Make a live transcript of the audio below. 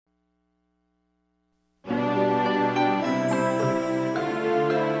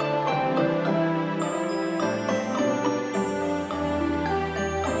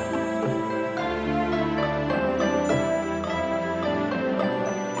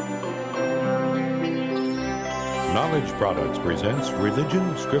Knowledge Products presents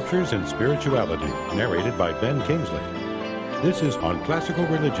Religion, Scriptures, and Spirituality, narrated by Ben Kingsley. This is on classical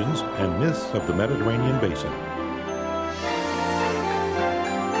religions and myths of the Mediterranean Basin.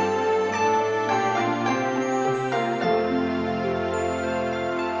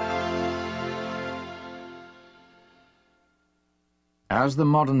 As the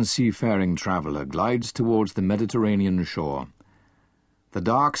modern seafaring traveller glides towards the Mediterranean shore, the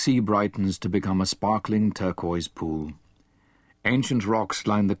dark sea brightens to become a sparkling turquoise pool. Ancient rocks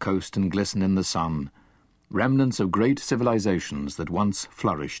line the coast and glisten in the sun, remnants of great civilizations that once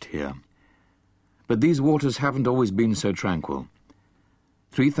flourished here. But these waters haven't always been so tranquil.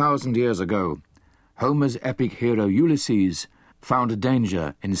 3,000 years ago, Homer's epic hero Ulysses found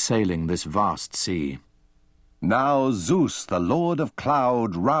danger in sailing this vast sea. Now Zeus, the lord of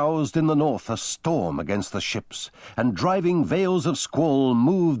cloud, roused in the north a storm against the ships, and driving veils of squall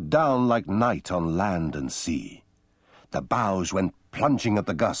moved down like night on land and sea. The bows went plunging at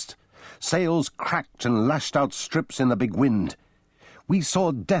the gust. Sails cracked and lashed out strips in the big wind. We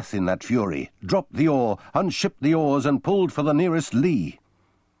saw death in that fury, dropped the oar, unshipped the oars, and pulled for the nearest lee.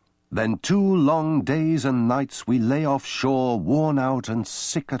 Then 2 long days and nights we lay offshore, worn out and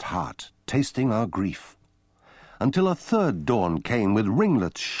sick at heart, tasting our grief, until a third dawn came with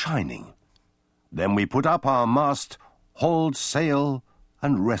ringlets shining. Then we put up our mast, hauled sail,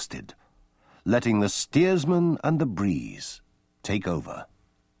 and rested, letting the steersman and the breeze take over.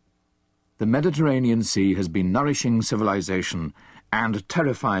 The Mediterranean Sea has been nourishing civilization and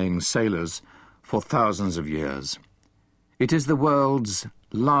terrifying sailors for thousands of years. It is the world's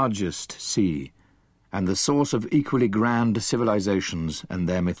largest sea, and the source of equally grand civilizations and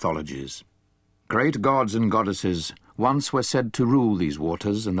their mythologies. Great gods and goddesses once were said to rule these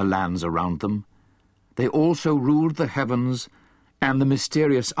waters and the lands around them. They also ruled the heavens and the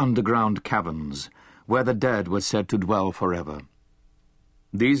mysterious underground caverns, where the dead were said to dwell forever.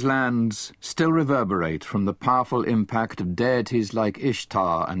 These lands still reverberate from the powerful impact of deities like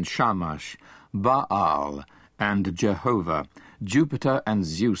Ishtar and Shamash, Baal and Jehovah, Jupiter and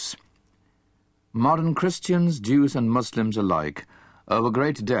Zeus. Modern Christians, Jews and Muslims alike owe a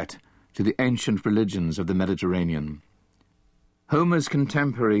great debt to the ancient religions of the Mediterranean. Homer's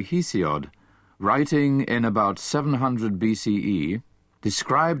contemporary Hesiod, writing in about 700 BCE,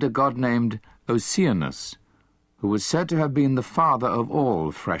 described a god named Oceanus, who was said to have been the father of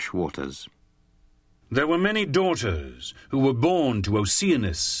all fresh waters. There were many daughters who were born to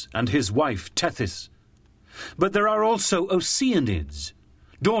Oceanus and his wife Tethys. But there are also Oceanids,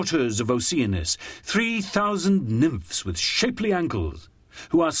 daughters of Oceanus, 3,000 nymphs with shapely ankles,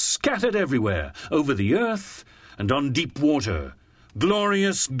 who are scattered everywhere, over the earth and on deep water,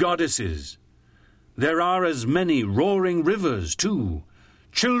 glorious goddesses. There are as many roaring rivers, too,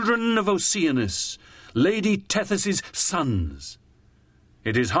 children of Oceanus, Lady Tethys' sons.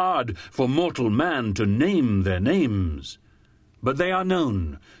 It is hard for mortal man to name their names, but they are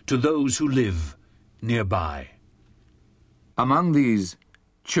known to those who live nearby. Among these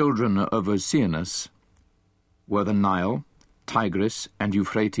children of Oceanus were the Nile, Tigris and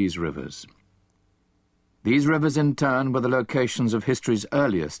Euphrates rivers. These rivers in turn were the locations of history's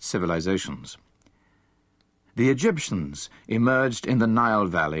earliest civilizations. The Egyptians emerged in the Nile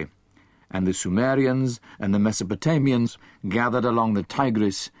Valley, and the Sumerians and the Mesopotamians gathered along the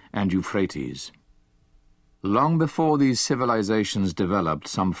Tigris and Euphrates. Long before these civilizations developed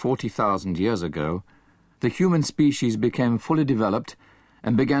some 40,000 years ago, the human species became fully developed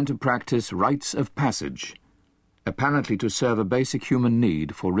and began to practice rites of passage, apparently to serve a basic human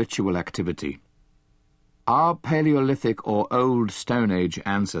need for ritual activity. Our Paleolithic or Old Stone Age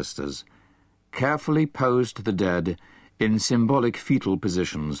ancestors carefully posed the dead in symbolic fetal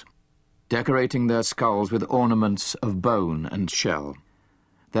positions, decorating their skulls with ornaments of bone and shell.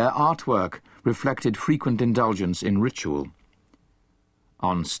 Their artwork reflected frequent indulgence in ritual.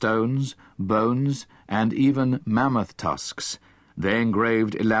 On stones, bones, and even mammoth tusks, they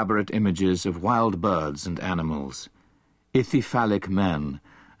engraved elaborate images of wild birds and animals, ithyphallic men,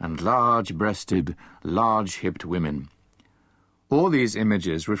 and large-breasted, large-hipped women. All these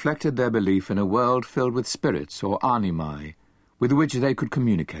images reflected their belief in a world filled with spirits or animae, with which they could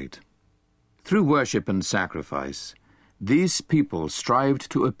communicate. Through worship and sacrifice, these people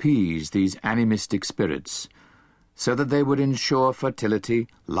strived to appease these animistic spirits, so that they would ensure fertility,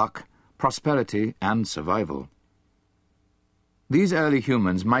 luck, prosperity, and survival. These early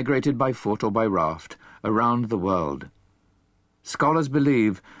humans migrated by foot or by raft around the world. Scholars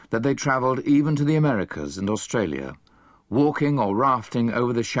believe that they travelled even to the Americas and Australia, walking or rafting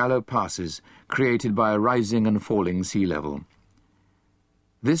over the shallow passes created by a rising and falling sea level.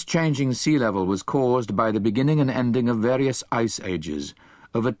 This changing sea level was caused by the beginning and ending of various ice ages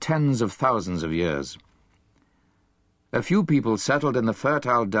over tens of thousands of years. A few people settled in the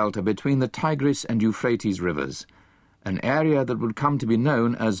fertile delta between the Tigris and Euphrates rivers, an area that would come to be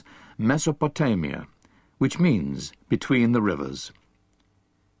known as Mesopotamia, which means between the rivers.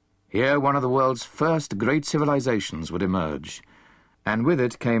 Here one of the world's first great civilizations would emerge, and with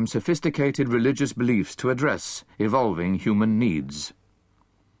it came sophisticated religious beliefs to address evolving human needs.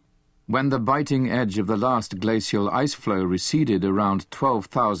 When the biting edge of the last glacial ice flow receded around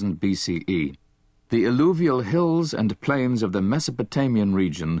 12,000 BCE, the alluvial hills and plains of the Mesopotamian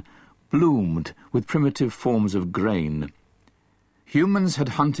region bloomed with primitive forms of grain. Humans had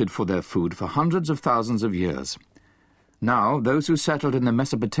hunted for their food for hundreds of thousands of years. Now, those who settled in the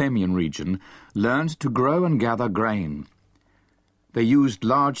Mesopotamian region learned to grow and gather grain. They used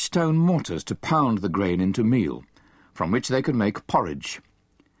large stone mortars to pound the grain into meal, from which they could make porridge.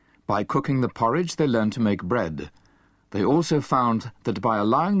 By cooking the porridge, they learned to make bread. They also found that by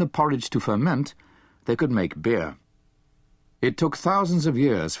allowing the porridge to ferment, they could make beer. It took thousands of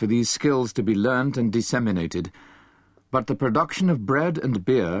years for these skills to be learned and disseminated, but the production of bread and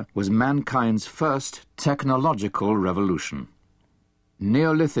beer was mankind's first technological revolution.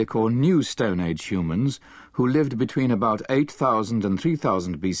 Neolithic or New Stone Age humans, who lived between about 8,000 and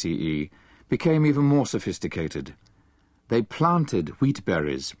 3,000 BCE, became even more sophisticated. They planted wheat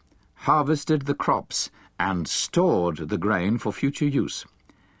berries, harvested the crops, and stored the grain for future use.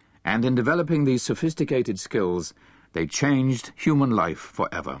 And in developing these sophisticated skills, they changed human life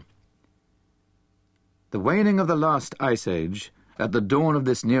forever. The waning of the last ice age, at the dawn of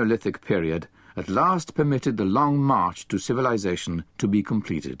this Neolithic period, at last permitted the long march to civilization to be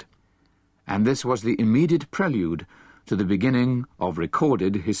completed. And this was the immediate prelude to the beginning of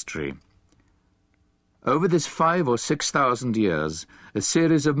recorded history. Over this 5,000 or 6,000 years, a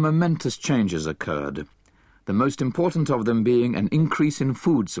series of momentous changes occurred, the most important of them being an increase in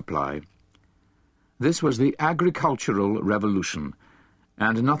food supply. This was the agricultural revolution,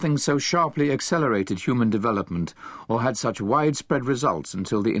 and nothing so sharply accelerated human development or had such widespread results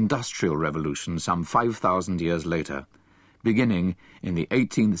until the Industrial Revolution some 5,000 years later, beginning in the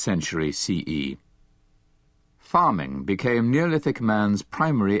 18th century CE. Farming became Neolithic man's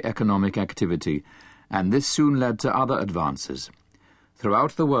primary economic activity, and this soon led to other advances.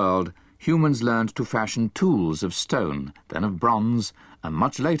 Throughout the world, humans learned to fashion tools of stone, then of bronze, and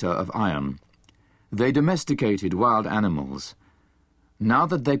much later of iron. They domesticated wild animals. Now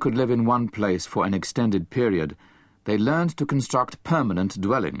that they could live in one place for an extended period, they learned to construct permanent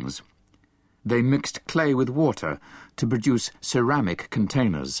dwellings. They mixed clay with water to produce ceramic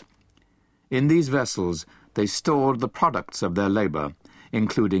containers. In these vessels, they stored the products of their labor,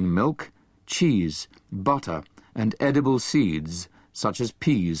 including milk, cheese, butter, and edible seeds, such as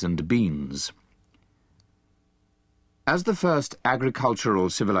peas and beans. As the first agricultural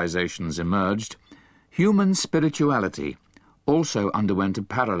civilizations emerged, human spirituality also underwent a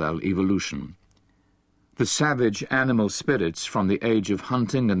parallel evolution. The savage animal spirits from the age of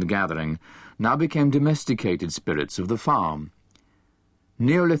hunting and gathering now became domesticated spirits of the farm.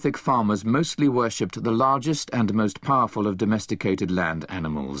 Neolithic farmers mostly worshipped the largest and most powerful of domesticated land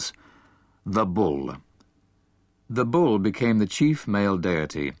animals, the bull. The bull became the chief male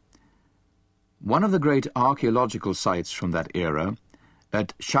deity. One of the great archaeological sites from that era,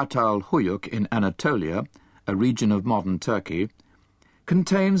 at Çatalhöyük in Anatolia, a region of modern Turkey,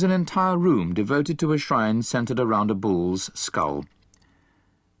 contains an entire room devoted to a shrine centered around a bull's skull.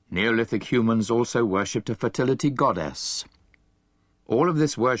 Neolithic humans also worshipped a fertility goddess. All of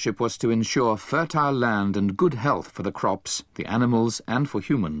this worship was to ensure fertile land and good health for the crops, the animals, and for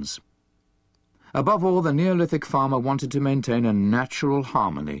humans. Above all, the Neolithic farmer wanted to maintain a natural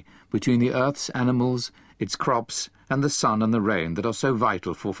harmony between the earth's animals, its crops, and the sun and the rain that are so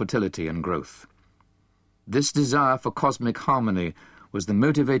vital for fertility and growth. This desire for cosmic harmony was the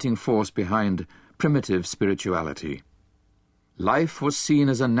motivating force behind primitive spirituality. Life was seen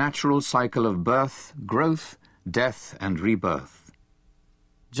as a natural cycle of birth, growth, death, and rebirth.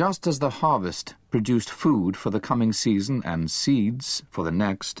 Just as the harvest produced food for the coming season and seeds for the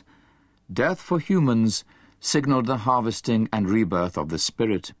next, death for humans signaled the harvesting and rebirth of the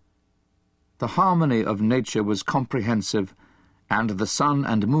spirit. The harmony of nature was comprehensive, and the sun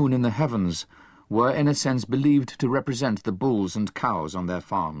and moon in the heavens were in a sense believed to represent the bulls and cows on their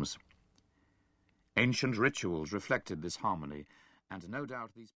farms. Ancient rituals reflected this harmony, and no doubt these